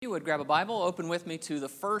you would grab a Bible, open with me to the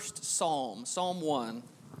first Psalm. Psalm 1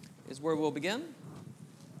 is where we'll begin.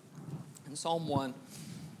 In Psalm 1,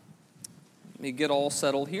 let me get all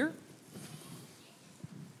settled here.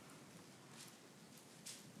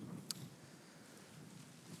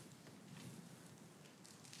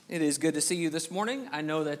 It is good to see you this morning. I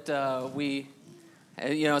know that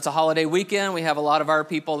it's a holiday weekend. We have a lot of our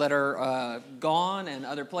people that are gone and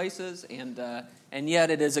other places, and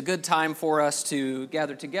yet it is a good time for us to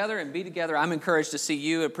gather together and be together. I'm encouraged to see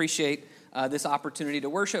you, appreciate this opportunity to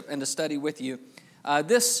worship and to study with you.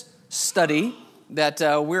 This study that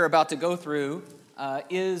we're about to go through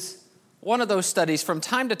is one of those studies from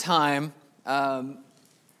time to time.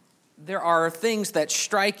 There are things that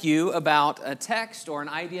strike you about a text or an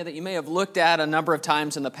idea that you may have looked at a number of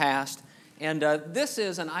times in the past. And this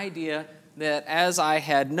is an idea that as I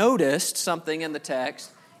had noticed something in the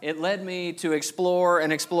text, it led me to explore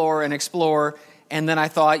and explore and explore. And then I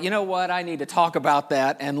thought, you know what, I need to talk about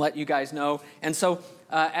that and let you guys know. And so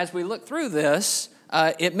as we look through this,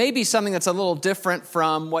 it may be something that's a little different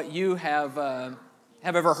from what you have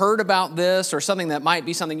ever heard about this, or something that might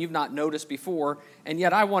be something you've not noticed before. And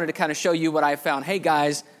yet I wanted to kind of show you what I found. Hey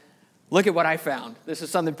guys, look at what I found. This is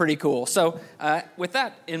something pretty cool. So with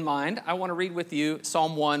that in mind, I want to read with you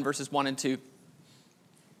Psalm 1, verses 1 and 2.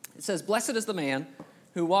 It says, "Blessed is the man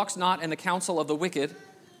who walks not in the counsel of the wicked,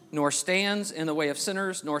 nor stands in the way of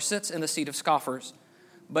sinners, nor sits in the seat of scoffers.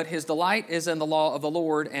 But his delight is in the law of the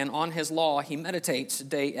Lord, and on his law he meditates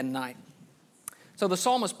day and night." So the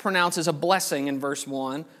psalmist pronounces a blessing in verse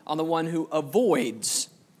 1 on the one who avoids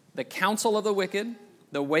the counsel of the wicked,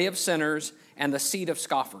 the way of sinners, and the seat of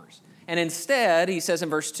scoffers. And instead, he says in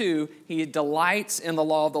verse 2, he delights in the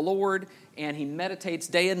law of the Lord, and he meditates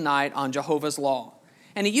day and night on Jehovah's law.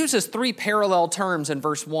 And he uses three parallel terms in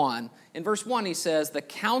verse 1. In verse 1, he says, the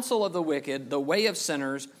counsel of the wicked, the way of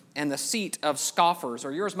sinners, and the seat of scoffers.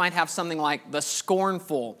 Or yours might have something like the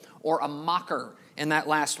scornful or a mocker in that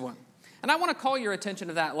last one. And I want to call your attention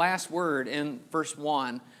to that last word in verse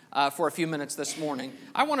 1 for a few minutes this morning.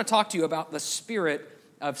 I want to talk to you about the spirit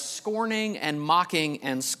of scorning and mocking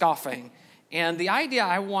and scoffing. And the idea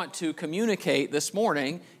I want to communicate this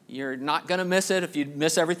morning, you're not going to miss it. If you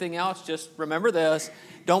miss everything else, just remember this.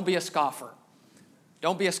 Don't be a scoffer.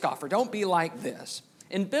 Don't be a scoffer. Don't be like this.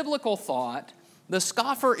 In biblical thought, the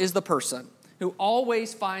scoffer is the person who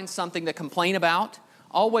always finds something to complain about,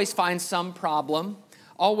 always finds some problem,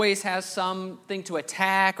 always has something to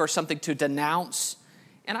attack or something to denounce.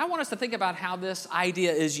 And I want us to think about how this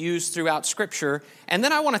idea is used throughout Scripture. And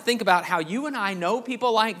then I want to think about how you and I know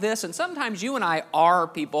people like this, and sometimes you and I are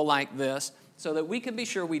people like this, so that we can be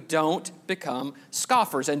sure we don't become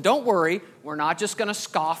scoffers. And don't worry, we're not just going to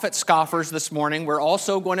scoff at scoffers this morning. We're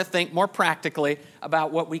also going to think more practically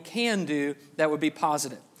about what we can do that would be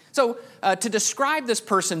positive. So to describe this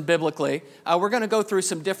person biblically, we're going to go through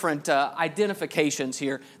some different identifications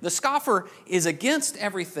here. The scoffer is against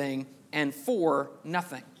everything and for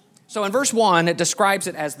nothing. So in verse 1, it describes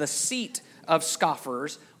it as the seat of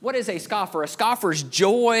scoffers. What is a scoffer? A scoffer's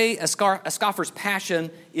joy, a scoffer's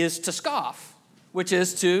passion is to scoff, which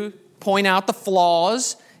is to point out the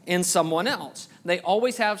flaws in someone else. They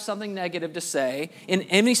always have something negative to say. In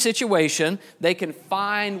any situation, they can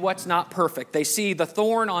find what's not perfect. They see the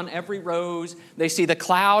thorn on every rose. They see the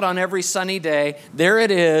cloud on every sunny day. There it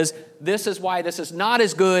is. This is why this is not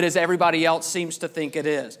as good as everybody else seems to think it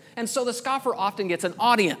is. And so the scoffer often gets an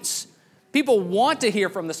audience. People want to hear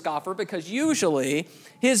from the scoffer because usually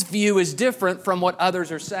his view is different from what others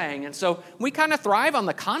are saying. And so we kind of thrive on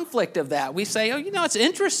the conflict of that. We say, it's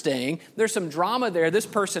interesting. There's some drama there. This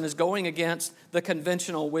person is going against the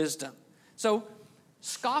conventional wisdom. So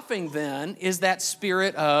scoffing then is that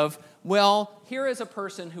spirit of, here is a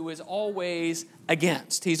person who is always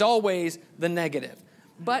against. He's always the negative.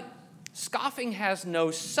 But scoffing has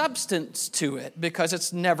no substance to it because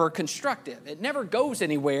it's never constructive. It never goes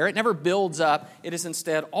anywhere. It never builds up. It is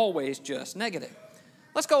instead always just negative.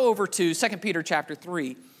 Let's go over to 2 Peter chapter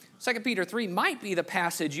 3. 2 Peter 3 might be the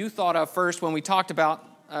passage you thought of first when we talked about,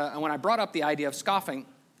 when I brought up the idea of scoffing,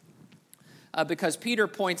 because Peter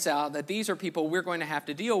points out that these are people we're going to have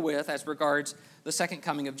to deal with as regards the second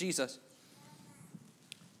coming of Jesus.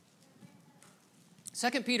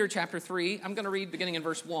 2 Peter chapter 3, I'm going to read beginning in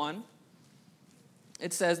verse 1.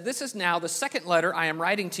 It says, "This is now the second letter I am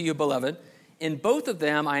writing to you, beloved. In both of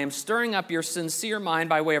them I am stirring up your sincere mind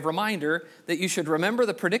by way of reminder that you should remember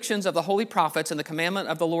the predictions of the holy prophets and the commandment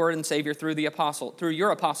of the Lord and Savior through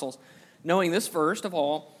your apostles, knowing this first of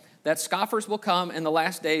all, that scoffers will come in the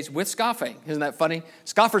last days with scoffing." Isn't that funny?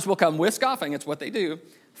 Scoffers will come with scoffing. It's what they do.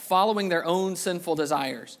 "Following their own sinful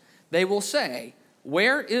desires. They will say,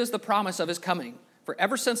 where is the promise of his coming? For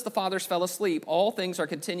ever since the fathers fell asleep, all things are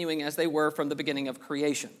continuing as they were from the beginning of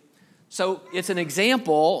creation. So it's an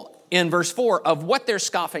example in verse 4 of what their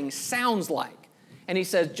scoffing sounds like. And he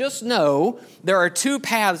says, just know there are two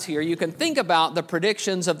paths here. You can think about the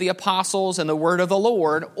predictions of the apostles and the word of the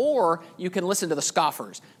Lord, or you can listen to the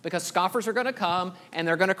scoffers. Because scoffers are going to come and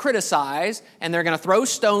they're going to criticize and they're going to throw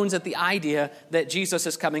stones at the idea that Jesus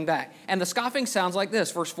is coming back. And the scoffing sounds like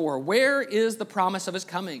this, verse 4, where is the promise of his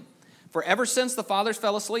coming? For ever since the fathers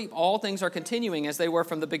fell asleep, all things are continuing as they were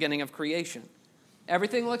from the beginning of creation.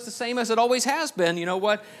 Everything looks the same as it always has been. You know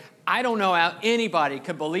what? I don't know how anybody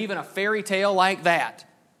could believe in a fairy tale like that.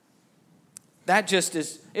 That just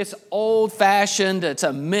is, it's old-fashioned, it's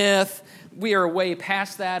a myth. We are way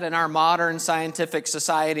past that in our modern scientific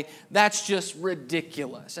society. That's just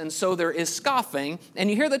ridiculous. And so there is scoffing, and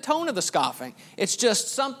you hear the tone of the scoffing. It's just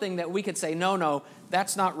something that we could say, no,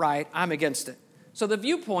 that's not right, I'm against it. So the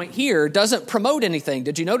viewpoint here doesn't promote anything.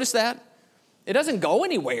 Did you notice that? It doesn't go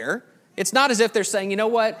anywhere. It's not as if they're saying, you know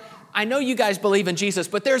what, I know you guys believe in Jesus,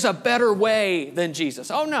 but there's a better way than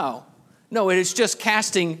Jesus. Oh, no. No, it is just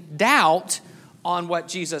casting doubt on what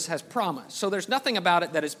Jesus has promised. So there's nothing about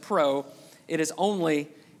it that is pro. It is only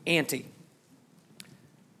anti.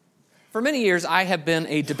 For many years, I have been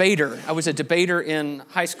a debater. I was a debater in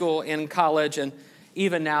high school, in college, and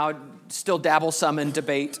even now still dabble some in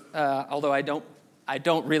debate, although I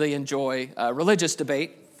don't really enjoy religious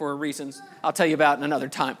debate for reasons I'll tell you about in another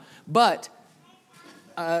time. But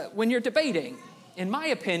when you're debating, in my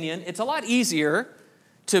opinion, it's a lot easier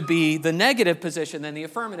to be the negative position than the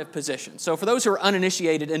affirmative position. So for those who are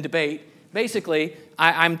uninitiated in debate, basically,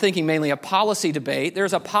 I'm thinking mainly a policy debate.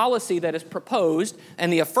 There's a policy that is proposed,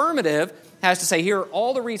 and the affirmative has to say, here are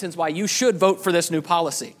all the reasons why you should vote for this new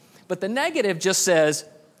policy. But the negative just says,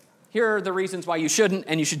 here are the reasons why you shouldn't,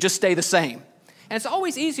 and you should just stay the same. And it's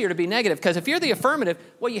always easier to be negative, because if you're the affirmative,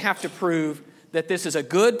 well, you have to prove that this is a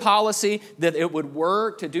good policy, that it would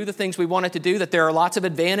work to do the things we want it to do, that there are lots of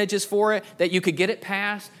advantages for it, that you could get it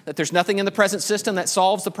passed, that there's nothing in the present system that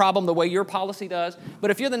solves the problem the way your policy does. But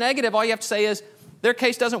if you're the negative, all you have to say is, their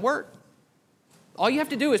case doesn't work. All you have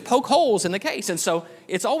to do is poke holes in the case. And so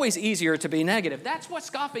it's always easier to be negative. That's what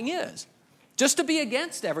scoffing is. Just to be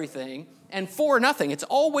against everything and for nothing. It's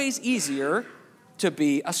always easier to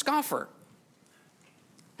be a scoffer.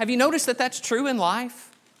 Have you noticed that that's true in life?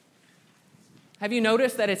 Have you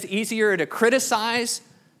noticed that it's easier to criticize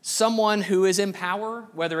someone who is in power,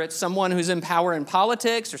 whether it's someone who's in power in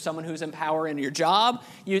politics or someone who's in power in your job?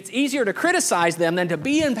 It's easier to criticize them than to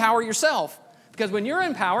be in power yourself. Because when you're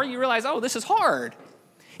in power, you realize, oh, this is hard.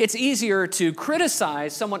 It's easier to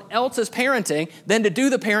criticize someone else's parenting than to do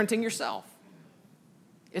the parenting yourself.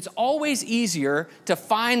 It's always easier to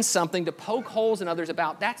find something to poke holes in others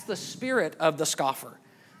about. That's the spirit of the scoffer.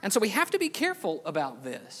 And so we have to be careful about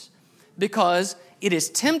this, because it is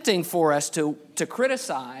tempting for us to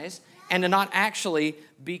criticize and to not actually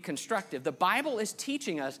be constructive. The Bible is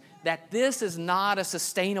teaching us that this is not a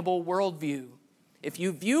sustainable worldview. If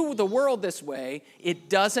you view the world this way, it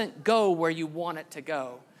doesn't go where you want it to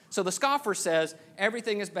go. So the scoffer says,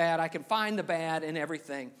 everything is bad, I can find the bad in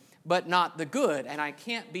everything, but not the good, and I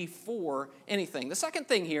can't be for anything. The second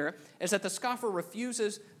thing here is that the scoffer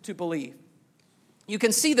refuses to believe. You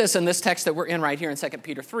can see this in this text that we're in right here in 2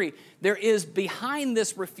 Peter 3. There is behind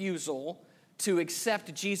this refusal to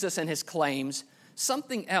accept Jesus and his claims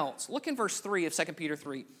something else. Look in verse 3 of 2 Peter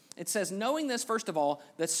 3. It says, knowing this, first of all,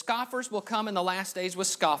 that scoffers will come in the last days with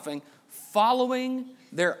scoffing, following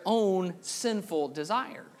their own sinful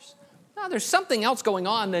desires. Now, there's something else going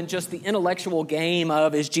on than just the intellectual game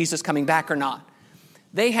of, is Jesus coming back or not?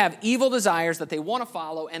 They have evil desires that they want to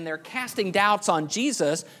follow, and they're casting doubts on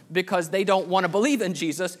Jesus because they don't want to believe in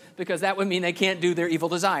Jesus, because that would mean they can't do their evil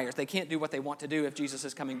desires. They can't do what they want to do if Jesus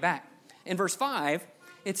is coming back. In verse 5,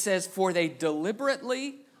 it says, for they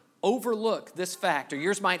deliberately overlook this fact, or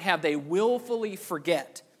yours might have, they willfully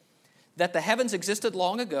forget that the heavens existed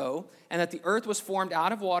long ago, and that the earth was formed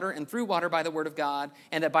out of water and through water by the word of God,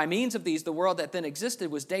 and that by means of these the world that then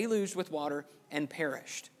existed was deluged with water and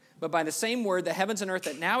perished. But by the same word, the heavens and earth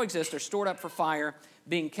that now exist are stored up for fire,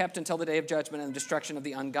 being kept until the day of judgment and the destruction of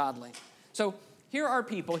the ungodly. So here are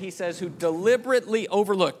people, he says, who deliberately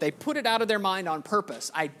overlook. They put it out of their mind on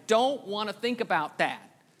purpose. I don't want to think about that.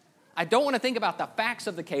 I don't want to think about the facts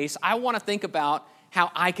of the case. I want to think about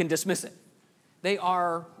how I can dismiss it. They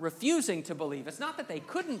are refusing to believe. It's not that they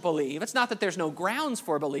couldn't believe. It's not that there's no grounds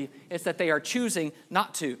for belief. It's that they are choosing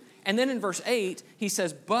not to. And then in verse 8, he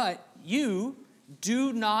says, but you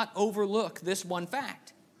do not overlook this one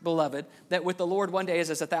fact, beloved, that with the Lord 1 day is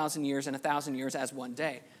as 1,000 years, and 1,000 years as 1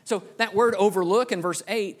 day. So that word overlook in verse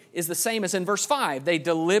 8 is the same as in verse 5. They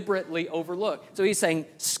deliberately overlook. So he's saying,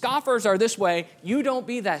 scoffers are this way. You don't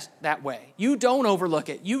be that way. You don't overlook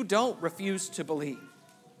it. You don't refuse to believe.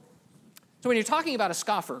 So when you're talking about a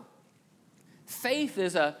scoffer, faith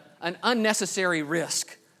is an unnecessary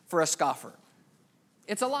risk for a scoffer.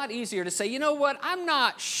 It's a lot easier to say, you know what, I'm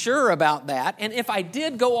not sure about that. And if I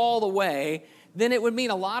did go all the way, then it would mean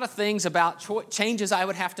a lot of things about changes I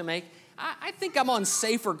would have to make. I think I'm on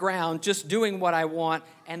safer ground just doing what I want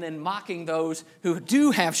and then mocking those who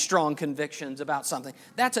do have strong convictions about something.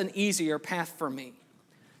 That's an easier path for me.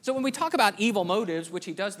 So when we talk about evil motives, which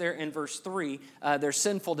he does there in verse 3, their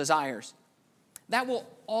sinful desires, that will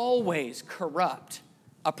always corrupt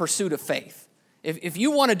a pursuit of faith. If you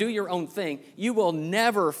want to do your own thing, you will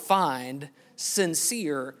never find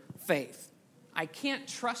sincere faith. I can't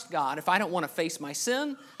trust God if I don't want to face my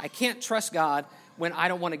sin. I can't trust God when I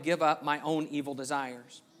don't want to give up my own evil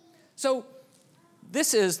desires. So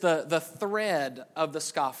this is the thread of the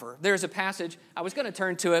scoffer. There's a passage, I was going to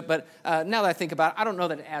turn to it, but now that I think about it, I don't know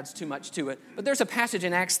that it adds too much to it. But there's a passage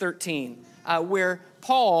in Acts 13 where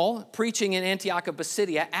Paul, preaching in Antioch of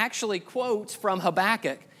Pisidia, actually quotes from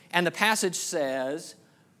Habakkuk. And the passage says,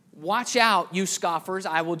 "Watch out, you scoffers,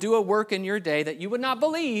 I will do a work in your day that you would not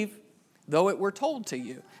believe, though it were told to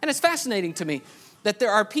you." And it's fascinating to me that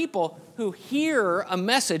there are people who hear a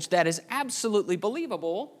message that is absolutely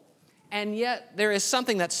believable, and yet there is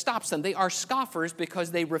something that stops them. They are scoffers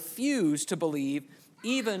because they refuse to believe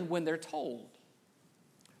even when they're told.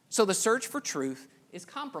 So the search for truth is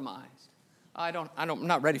compromised. I'm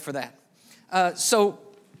not ready for that. So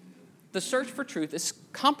the search for truth is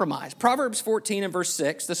compromised. Proverbs 14 and verse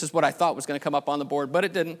 6, this is what I thought was going to come up on the board, but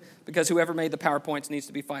it didn't, because whoever made the PowerPoints needs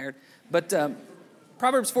to be fired. But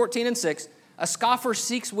Proverbs 14 and 6, a scoffer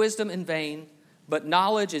seeks wisdom in vain, but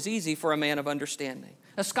knowledge is easy for a man of understanding.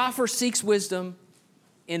 A scoffer seeks wisdom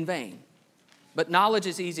in vain, but knowledge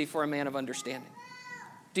is easy for a man of understanding.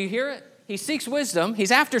 Do you hear it? He seeks wisdom,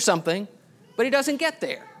 he's after something, but he doesn't get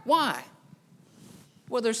there. Why?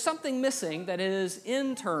 Well, there's something missing that is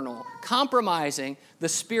internal, compromising the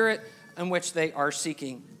spirit in which they are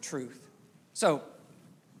seeking truth. So,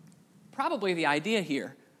 probably the idea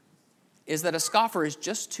here is that a scoffer is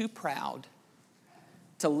just too proud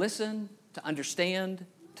to listen, to understand,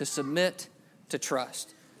 to submit, to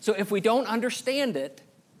trust. So if we don't understand it,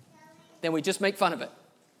 then we just make fun of it.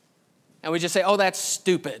 And we just say, oh, that's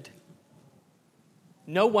stupid.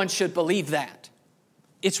 No one should believe that.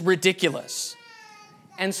 It's ridiculous.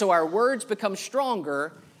 And so our words become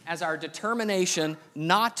stronger as our determination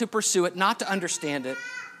not to pursue it, not to understand it,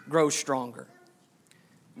 grows stronger.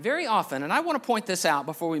 Very often, and I want to point this out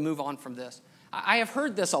before we move on from this, I have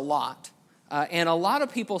heard this a lot, and a lot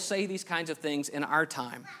of people say these kinds of things in our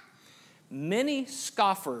time. Many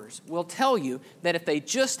scoffers will tell you that if they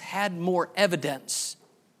just had more evidence,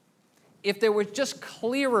 if there was just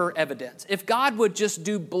clearer evidence, if God would just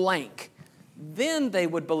do blank, then they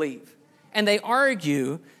would believe. And they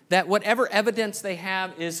argue that whatever evidence they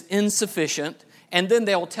have is insufficient, and then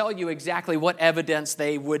they'll tell you exactly what evidence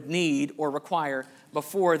they would need or require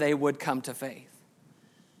before they would come to faith.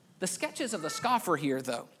 The sketches of the scoffer here,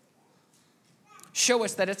 though, show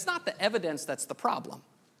us that it's not the evidence that's the problem.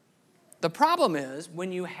 The problem is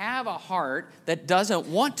when you have a heart that doesn't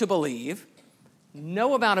want to believe,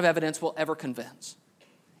 no amount of evidence will ever convince.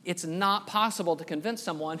 It's not possible to convince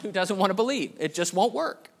someone who doesn't want to believe. It just won't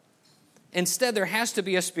work. Instead, there has to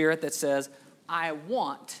be a spirit that says, I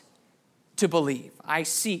want to believe. I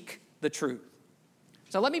seek the truth.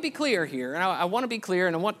 So let me be clear here, and I want to be clear,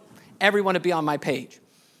 and I want everyone to be on my page.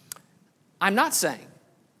 I'm not saying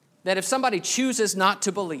that if somebody chooses not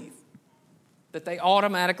to believe, that they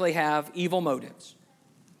automatically have evil motives.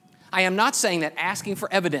 I am not saying that asking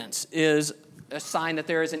for evidence is a sign that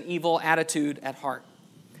there is an evil attitude at heart.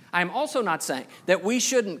 I am also not saying that we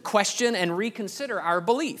shouldn't question and reconsider our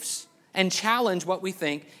beliefs and challenge what we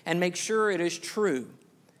think and make sure it is true.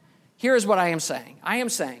 Here is what I am saying. I am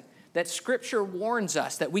saying that Scripture warns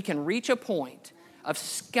us that we can reach a point of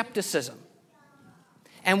skepticism.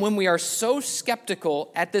 And when we are so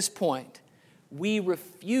skeptical at this point, we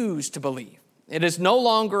refuse to believe. It is no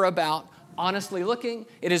longer about honestly looking.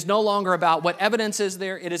 It is no longer about what evidence is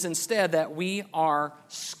there. It is instead that we are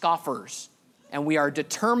scoffers, and we are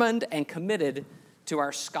determined and committed to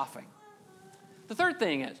our scoffing. The third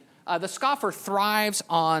thing is, the scoffer thrives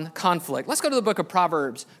on conflict. Let's go to the book of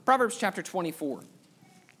Proverbs, Proverbs chapter 24.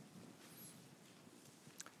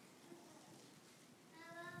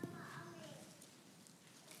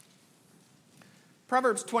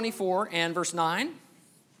 Proverbs 24 and verse 9.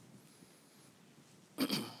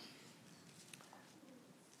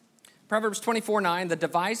 Proverbs 24:9, the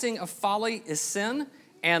devising of folly is sin,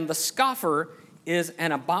 and the scoffer is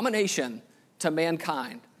an abomination to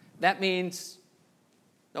mankind. That means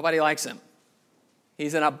nobody likes him.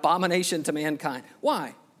 He's an abomination to mankind.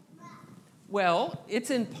 Why? Well, it's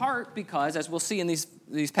in part because, as we'll see in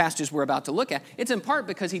these passages we're about to look at, it's in part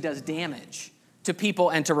because he does damage to people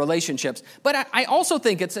and to relationships. But I also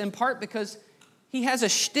think it's in part because he has a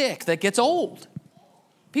shtick that gets old.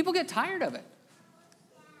 People get tired of it.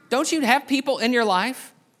 Don't you have people in your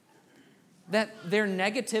life that their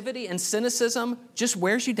negativity and cynicism just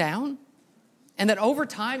wears you down? And that over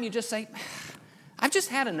time you just say, I've just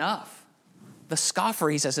had enough. The scoffer,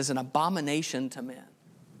 he says, is an abomination to men.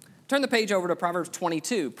 Turn the page over to Proverbs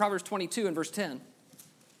 22. Proverbs 22 and verse 10.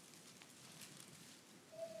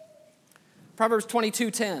 Proverbs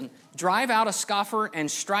 22:10. Drive out a scoffer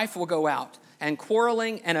and strife will go out, and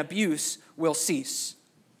quarreling and abuse will cease.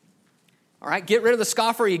 All right, get rid of the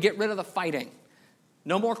scoffer, you get rid of the fighting.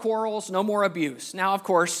 No more quarrels, no more abuse. Now, of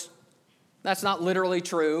course, that's not literally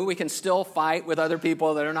true. We can still fight with other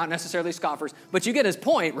people that are not necessarily scoffers. But you get his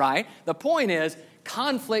point, right? The point is,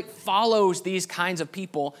 conflict follows these kinds of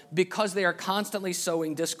people because they are constantly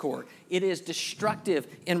sowing discord. It is destructive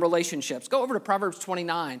in relationships. Go over to Proverbs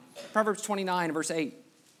 29. Proverbs 29, verse 8.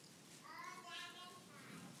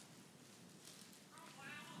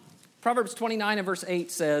 Proverbs 29 and verse 8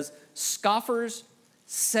 says, scoffers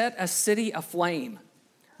set a city aflame,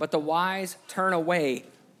 but the wise turn away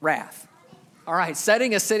wrath. All right,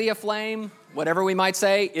 setting a city aflame, whatever we might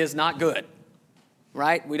say, is not good,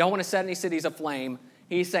 right? We don't want to set any cities aflame.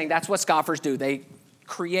 He's saying that's what scoffers do. They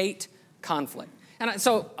create conflict. And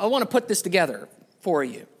so I want to put this together for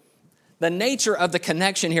you. The nature of the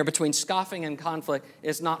connection here between scoffing and conflict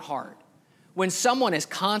is not hard. When someone is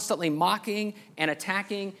constantly mocking and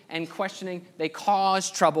attacking and questioning, they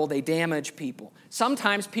cause trouble, they damage people.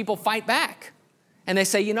 Sometimes people fight back and they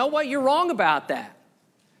say, you know what, you're wrong about that.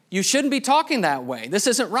 You shouldn't be talking that way. This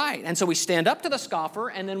isn't right. And so we stand up to the scoffer,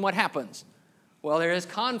 and then what happens? Well, there is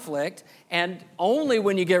conflict, and only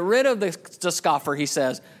when you get rid of the scoffer, he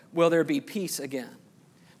says, will there be peace again.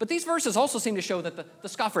 But these verses also seem to show that the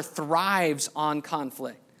scoffer thrives on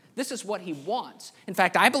conflict. This is what he wants. In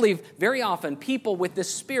fact, I believe very often people with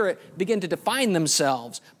this spirit begin to define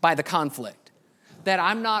themselves by the conflict. That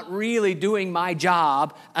I'm not really doing my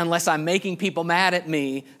job unless I'm making people mad at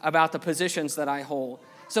me about the positions that I hold.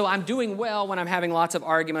 So I'm doing well when I'm having lots of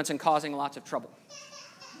arguments and causing lots of trouble.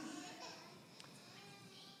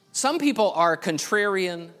 Some people are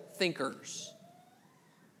contrarian thinkers,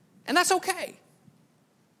 and that's okay.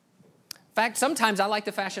 In fact, sometimes I like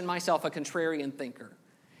to fashion myself a contrarian thinker.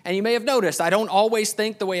 And you may have noticed, I don't always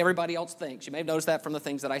think the way everybody else thinks. You may have noticed that from the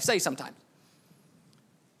things that I say sometimes.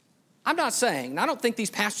 I'm not saying, and I don't think these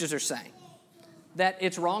pastors are saying, that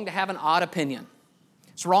it's wrong to have an odd opinion.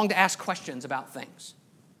 It's wrong to ask questions about things.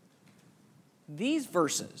 These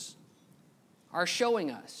verses are showing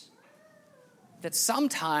us that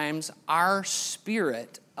sometimes our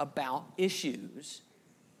spirit about issues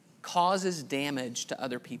causes damage to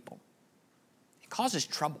other people. It causes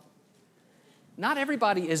trouble. Not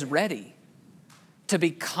everybody is ready to be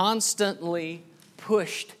constantly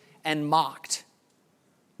pushed and mocked.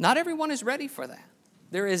 Not everyone is ready for that.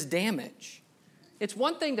 There is damage. It's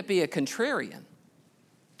one thing to be a contrarian.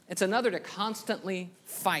 It's another to constantly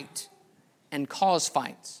fight and cause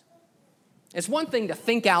fights. It's one thing to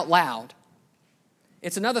think out loud.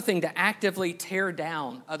 It's another thing to actively tear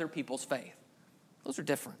down other people's faith. Those are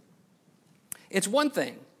different. It's one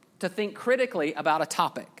thing to think critically about a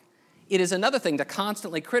topic. It is another thing to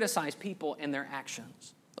constantly criticize people and their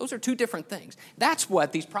actions. Those are two different things. That's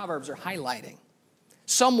what these Proverbs are highlighting.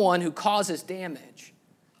 Someone who causes damage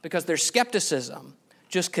because their skepticism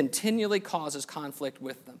just continually causes conflict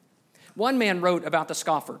with them. One man wrote about the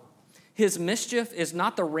scoffer, his mischief is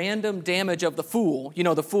not the random damage of the fool. You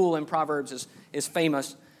know, the fool in Proverbs is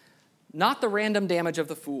famous. Not the random damage of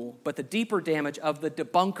the fool, but the deeper damage of the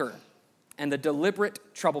debunker and the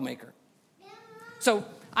deliberate troublemaker. So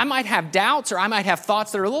I might have doubts or I might have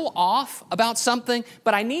thoughts that are a little off about something,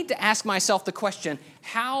 but I need to ask myself the question,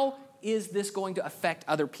 how is this going to affect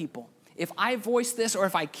other people? If I voice this or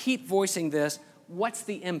if I keep voicing this, what's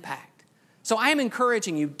the impact? So I am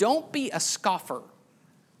encouraging you, don't be a scoffer,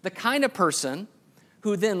 the kind of person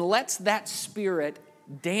who then lets that spirit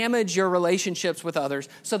damage your relationships with others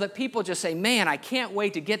so that people just say, man, I can't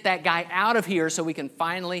wait to get that guy out of here so we can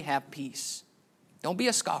finally have peace. Don't be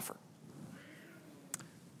a scoffer.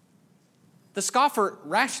 The scoffer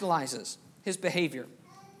rationalizes his behavior.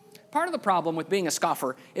 Part of the problem with being a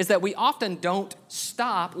scoffer is that we often don't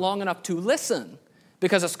stop long enough to listen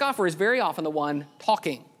because a scoffer is very often the one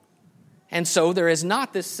talking. And so there is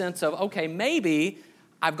not this sense of, okay, maybe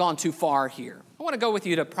I've gone too far here. I want to go with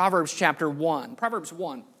you to Proverbs chapter 1. Proverbs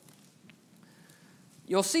 1.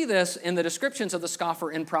 You'll see this in the descriptions of the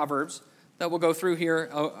scoffer in Proverbs that we'll go through here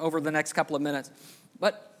over the next couple of minutes.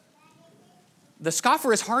 But the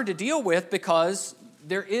scoffer is hard to deal with because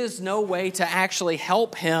there is no way to actually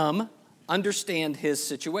help him understand his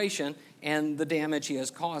situation and the damage he is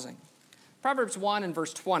causing. Proverbs 1 and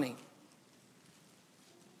verse 20.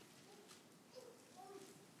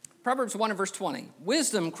 Proverbs 1 and verse 20.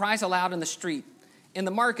 Wisdom cries aloud in the street. In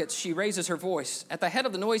the markets she raises her voice. At the head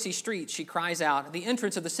of the noisy street she cries out. At the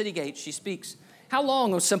entrance of the city gate she speaks. How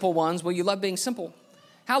long, O simple ones, will you love being simple?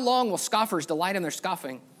 How long will scoffers delight in their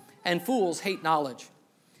scoffing, and fools hate knowledge?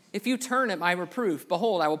 If you turn at my reproof,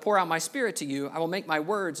 behold, I will pour out my spirit to you. I will make my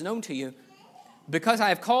words known to you. Because I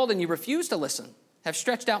have called and you refuse to listen, have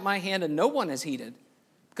stretched out my hand and no one has heeded,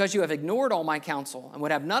 because you have ignored all my counsel and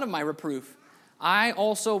would have none of my reproof, I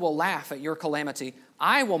also will laugh at your calamity.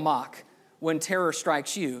 I will mock when terror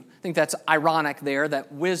strikes you. I think that's ironic there,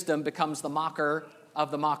 that wisdom becomes the mocker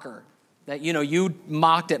of the mocker. That, you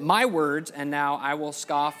mocked at my words, and now I will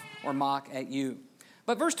scoff or mock at you.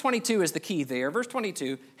 But verse 22 is the key there. Verse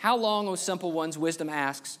 22, how long, O simple ones, wisdom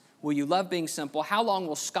asks, will you love being simple? How long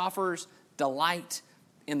will scoffers delight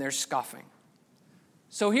in their scoffing?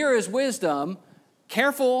 So here is wisdom,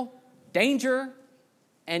 careful, danger,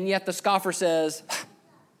 and yet the scoffer says,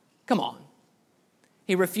 come on.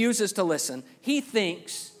 He refuses to listen. He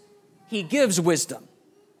thinks he gives wisdom.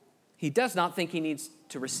 He does not think he needs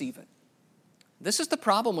to receive it. This is the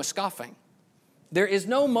problem with scoffing. There is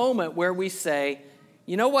no moment where we say,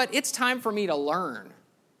 you know what, it's time for me to learn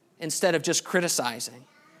instead of just criticizing.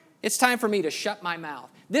 It's time for me to shut my mouth.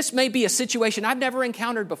 This may be a situation I've never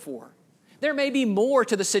encountered before. There may be more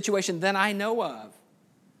to the situation than I know of.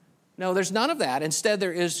 No, there's none of that. Instead,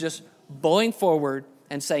 there is just blowing forward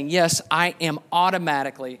and saying, yes, I am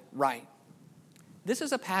automatically right. This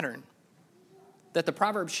is a pattern that the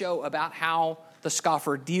Proverbs show about how the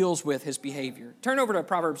scoffer deals with his behavior. Turn over to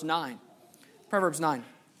Proverbs 9. Proverbs 9.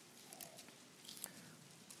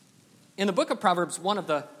 In the book of Proverbs, one of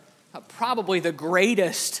the probably the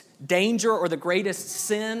greatest danger or the greatest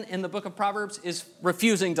sin in the book of Proverbs is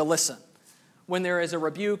refusing to listen when there is a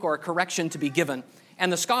rebuke or a correction to be given.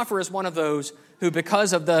 And the scoffer is one of those who,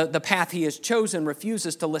 because of the path he has chosen,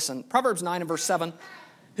 refuses to listen. Proverbs 9 and verse 7,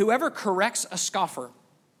 whoever corrects a scoffer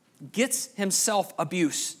gets himself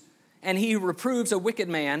abuse, and he who reproves a wicked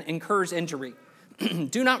man incurs injury.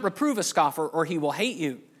 Do not reprove a scoffer, or he will hate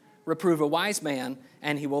you. Reprove a wise man,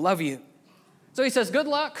 and he will love you. So he says, good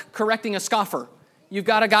luck correcting a scoffer. You've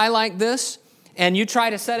got a guy like this, and you try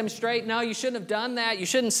to set him straight. No, you shouldn't have done that. You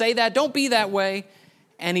shouldn't say that. Don't be that way.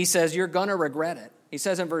 And he says, you're going to regret it. He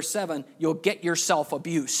says in verse 7, you'll get yourself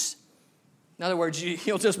abuse. In other words,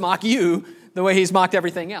 he'll just mock you the way he's mocked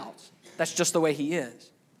everything else. That's just the way he is.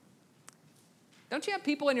 Don't you have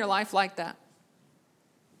people in your life like that?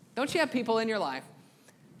 Don't you have people in your life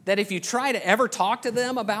that if you try to ever talk to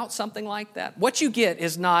them about something like that, what you get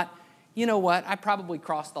is not, you know what, I probably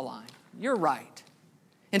crossed the line. You're right.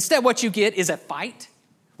 Instead, what you get is a fight.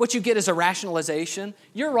 What you get is a rationalization.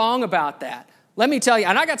 You're wrong about that. Let me tell you,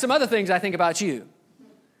 and I got some other things I think about you.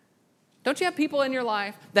 Don't you have people in your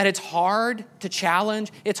life that it's hard to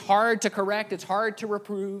challenge, it's hard to correct, it's hard to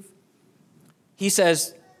reprove? He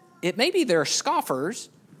says, it may be they're scoffers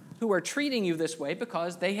who are treating you this way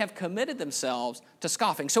because they have committed themselves to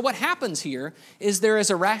scoffing. So what happens here is there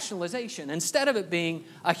is a rationalization. Instead of it being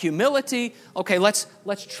a humility, okay, let's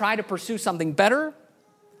try to pursue something better.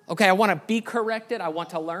 Okay, I want to be corrected, I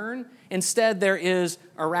want to learn. Instead, there is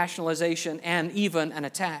a rationalization and even an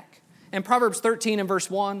attack. In Proverbs 13 and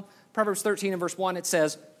verse 1, it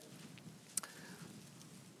says,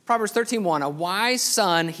 Proverbs 13:1, a wise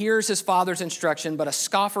son hears his father's instruction, but a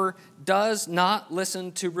scoffer does not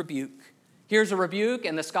listen to rebuke. Here's a rebuke,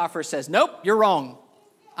 and the scoffer says, nope, you're wrong.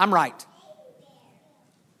 I'm right.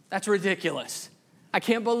 That's ridiculous. I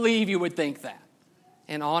can't believe you would think that.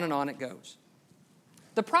 And on it goes.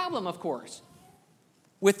 The problem, of course,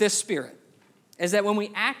 with this spirit is that when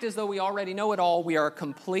we act as though we already know it all, we are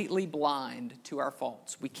completely blind to our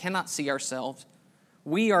faults. We cannot see ourselves.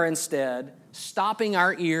 We are instead stopping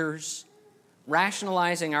our ears,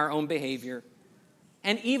 rationalizing our own behavior.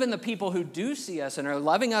 And even the people who do see us and are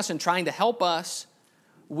loving us and trying to help us,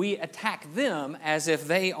 we attack them as if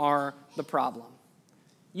they are the problem.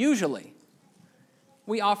 Usually,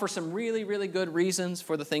 we offer some really, really good reasons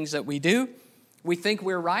for the things that we do. We think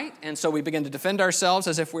we're right, and so we begin to defend ourselves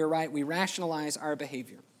as if we're right. We rationalize our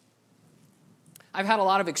behavior. I've had a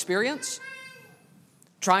lot of experience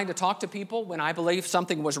trying to talk to people when I believe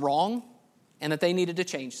something was wrong, and that they needed to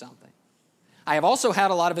change something. I have also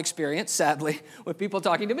had a lot of experience, sadly, with people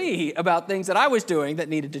talking to me about things that I was doing that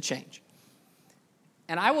needed to change.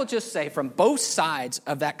 And I will just say, from both sides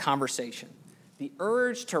of that conversation, the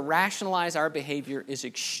urge to rationalize our behavior is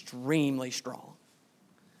extremely strong.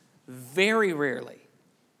 Very rarely,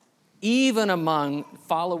 even among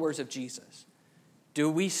followers of Jesus, do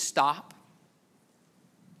we stop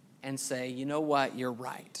and say, you know what, you're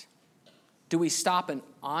right? Do we stop and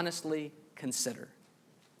honestly consider?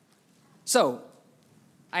 So,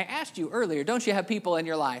 I asked you earlier, don't you have people in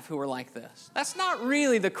your life who are like this? That's not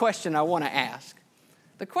really the question I want to ask.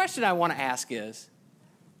 The question I want to ask is,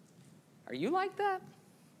 are you like that?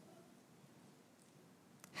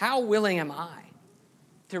 How willing am I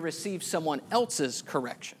to receive someone else's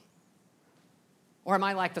correction? Or am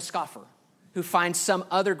I like the scoffer who finds some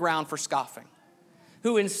other ground for scoffing?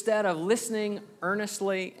 Who instead of listening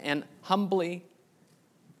earnestly and humbly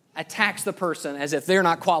attacks the person as if they're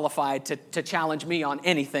not qualified to challenge me on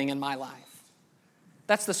anything in my life.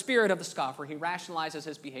 That's the spirit of the scoffer. He rationalizes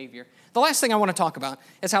his behavior. The last thing I want to talk about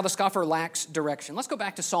is how the scoffer lacks direction. Let's go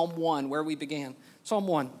back to Psalm 1, where we began. Psalm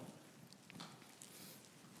 1.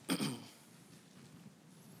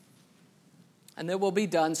 And then we'll be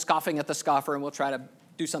done scoffing at the scoffer, and we'll try to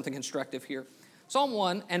do something constructive here. Psalm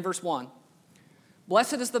 1 and verse 1.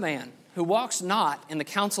 Blessed is the man who walks not in the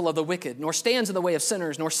counsel of the wicked, nor stands in the way of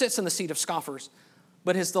sinners, nor sits in the seat of scoffers.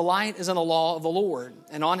 But his delight is in the law of the Lord,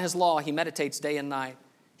 and on his law he meditates day and night.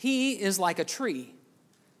 He is like a tree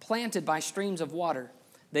planted by streams of water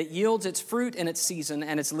that yields its fruit in its season,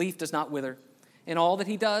 and its leaf does not wither. In all that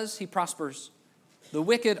he does, he prospers. The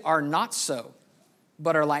wicked are not so,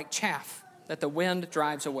 but are like chaff that the wind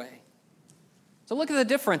drives away. So look at the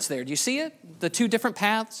difference there. Do you see it? The two different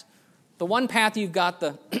paths. The one path, you've got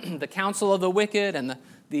the, the counsel of the wicked and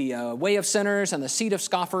the way of sinners and the seat of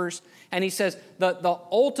scoffers. And he says the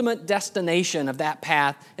ultimate destination of that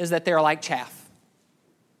path is that they're like chaff.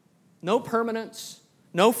 No permanence,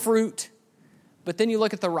 no fruit. But then you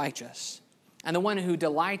look at the righteous and the one who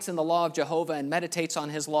delights in the law of Jehovah and meditates on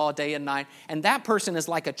his law day and night. And that person is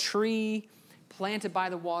like a tree planted by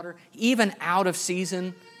the water. Even out of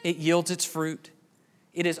season, it yields its fruit.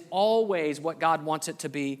 It is always what God wants it to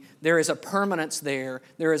be. There is a permanence there.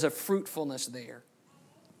 There is a fruitfulness there.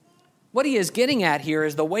 What he is getting at here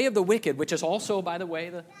is the way of the wicked, which is also, by the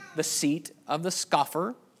way, the seat of the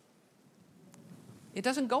scoffer. It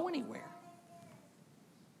doesn't go anywhere.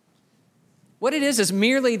 What it is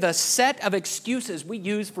merely the set of excuses we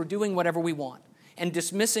use for doing whatever we want and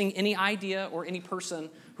dismissing any idea or any person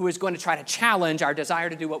who is going to try to challenge our desire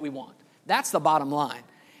to do what we want. That's the bottom line.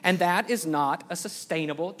 And that is not a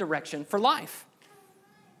sustainable direction for life.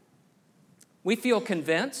 We feel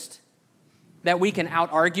convinced that we can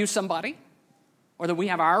out-argue somebody or that we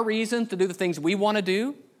have our reason to do the things we want to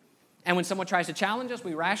do. And when someone tries to challenge us,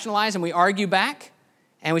 we rationalize and we argue back.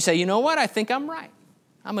 And we say, you know what? I think I'm right.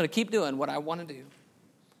 I'm going to keep doing what I want to do.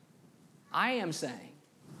 I am saying,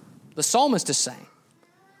 the psalmist is saying,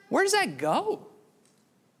 where does that go?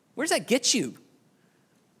 Where does that get you?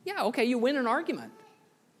 Yeah, okay, you win an argument.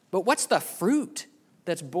 But what's the fruit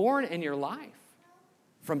that's born in your life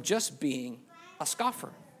from just being a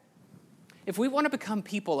scoffer? If we want to become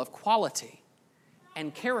people of quality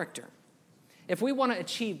and character, if we want to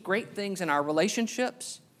achieve great things in our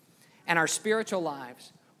relationships and our spiritual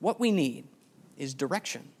lives, what we need is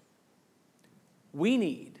direction. We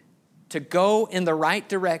need to go in the right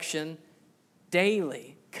direction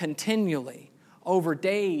daily, continually, over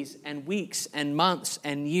days and weeks and months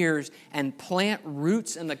and years, and plant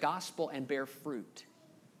roots in the gospel and bear fruit.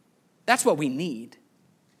 That's what we need.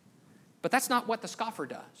 But that's not what the scoffer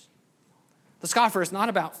does. The scoffer is not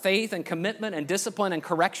about faith and commitment and discipline and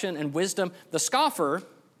correction and wisdom. The scoffer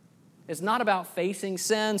is not about facing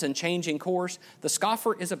sins and changing course. The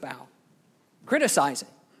scoffer is about criticizing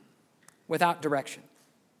without direction.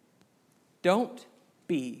 Don't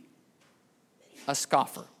be a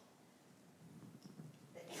scoffer.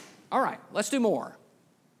 All right, let's do more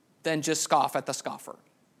than just scoff at the scoffer.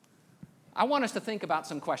 I want us to think about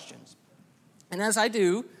some questions. And as I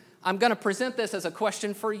do, I'm going to present this as a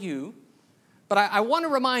question for you, but I want to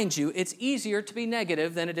remind you it's easier to be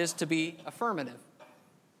negative than it is to be affirmative.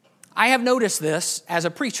 I have noticed this as a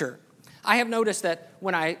preacher. I have noticed that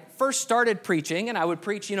when I first started preaching, and I would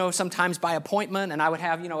preach, sometimes by appointment, and I would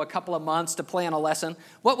have, a couple of months to plan a lesson,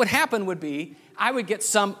 what would happen would be I would get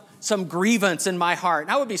some grievance in my heart.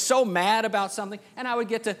 And I would be so mad about something, and I would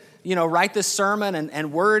get to, write this sermon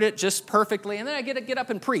and word it just perfectly, and then I get to get up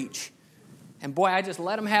and preach. And boy, I just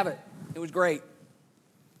let them have it. It was great.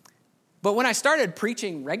 But when I started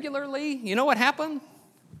preaching regularly, you know what happened?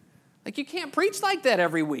 Like, you can't preach like that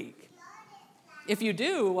every week. If you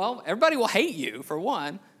do, well, everybody will hate you, for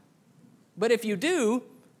one. But if you do,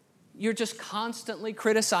 you're just constantly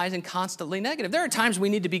criticizing, constantly negative. There are times we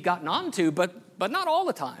need to be gotten onto, but not all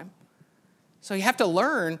the time. So you have to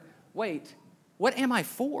learn, wait, what am I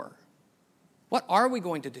for? What are we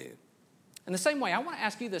going to do? In the same way, I want to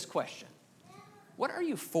ask you this question. What are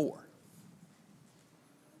you for?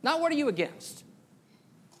 Not what are you against?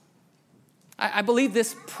 I believe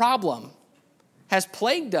this problem has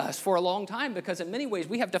plagued us for a long time because in many ways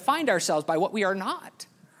we have defined ourselves by what we are not.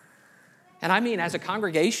 And I mean, as a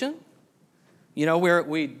congregation,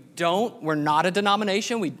 we're not a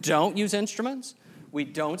denomination. We don't use instruments. We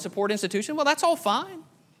don't support institutions. Well, that's all fine.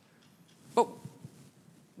 But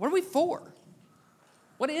what are we for?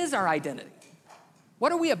 What is our identity?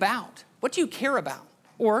 What are we about? What do you care about?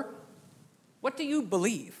 Or what do you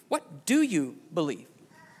believe? What do you believe?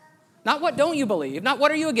 Not what don't you believe, not what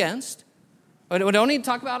are you against. We don't need to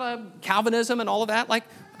talk about Calvinism and all of that. Like,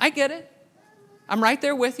 I get it. I'm right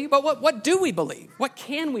there with you. But what do we believe? What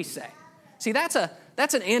can we say? See, that's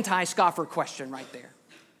an anti-scoffer question right there.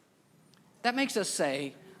 That makes us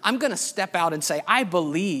say, I'm going to step out and say, I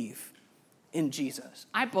believe in Jesus.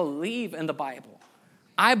 I believe in the Bible.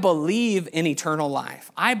 I believe in eternal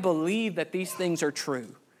life. I believe that these things are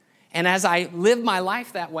true. And as I live my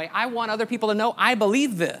life that way, I want other people to know I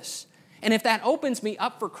believe this. And if that opens me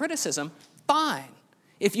up for criticism, fine.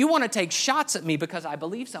 If you want to take shots at me because I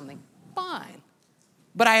believe something, fine.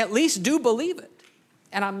 But I at least do believe it.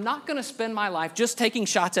 And I'm not going to spend my life just taking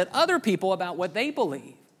shots at other people about what they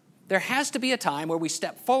believe. There has to be a time where we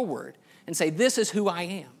step forward and say, this is who I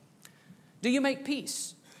am. Do you make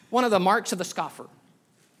peace? One of the marks of the scoffer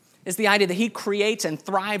is the idea that he creates and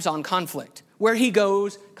thrives on conflict. Where he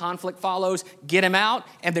goes, conflict follows, get him out,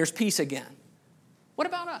 and there's peace again. What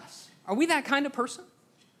about us? Are we that kind of person?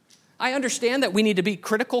 I understand that we need to be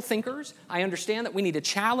critical thinkers. I understand that we need to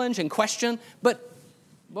challenge and question, but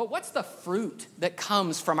what's the fruit that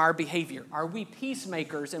comes from our behavior? Are we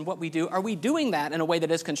peacemakers in what we do? Are we doing that in a way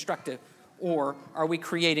that is constructive? Or are we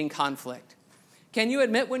creating conflict? Can you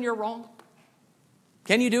admit when you're wrong?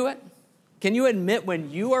 Can you do it? Can you admit when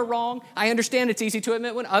you are wrong? I understand it's easy to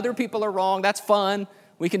admit when other people are wrong. That's fun.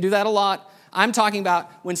 We can do that a lot. I'm talking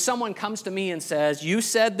about when someone comes to me and says, you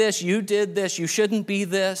said this, you did this, you shouldn't be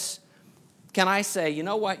this. Can I say, you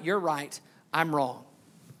know what, you're right, I'm wrong.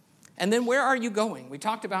 And then where are you going? We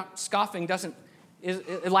talked about scoffing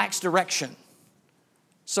it lacks direction.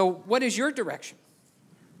 So what is your direction?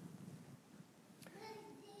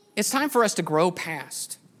 It's time for us to grow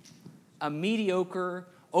past a mediocre,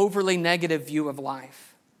 overly negative view of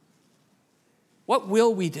life. What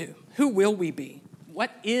will we do? Who will we be?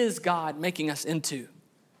 What is God making us into?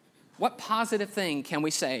 What positive thing can we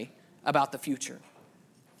say about the future?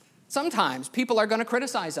 Sometimes people are going to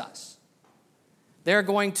criticize us. They're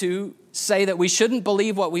going to say that we shouldn't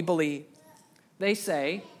believe what we believe. They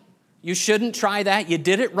say, you shouldn't try that, you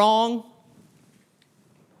did it wrong.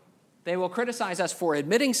 They will criticize us for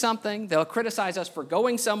admitting something. They'll criticize us for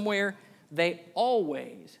going somewhere. They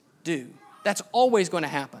always do. That's always going to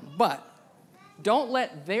happen. But don't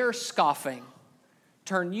let their scoffing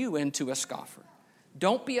turn you into a scoffer.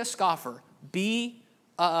 Don't be a scoffer. Be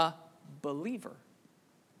a believer.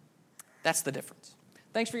 That's the difference.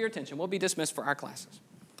 Thanks for your attention. We'll be dismissed for our classes.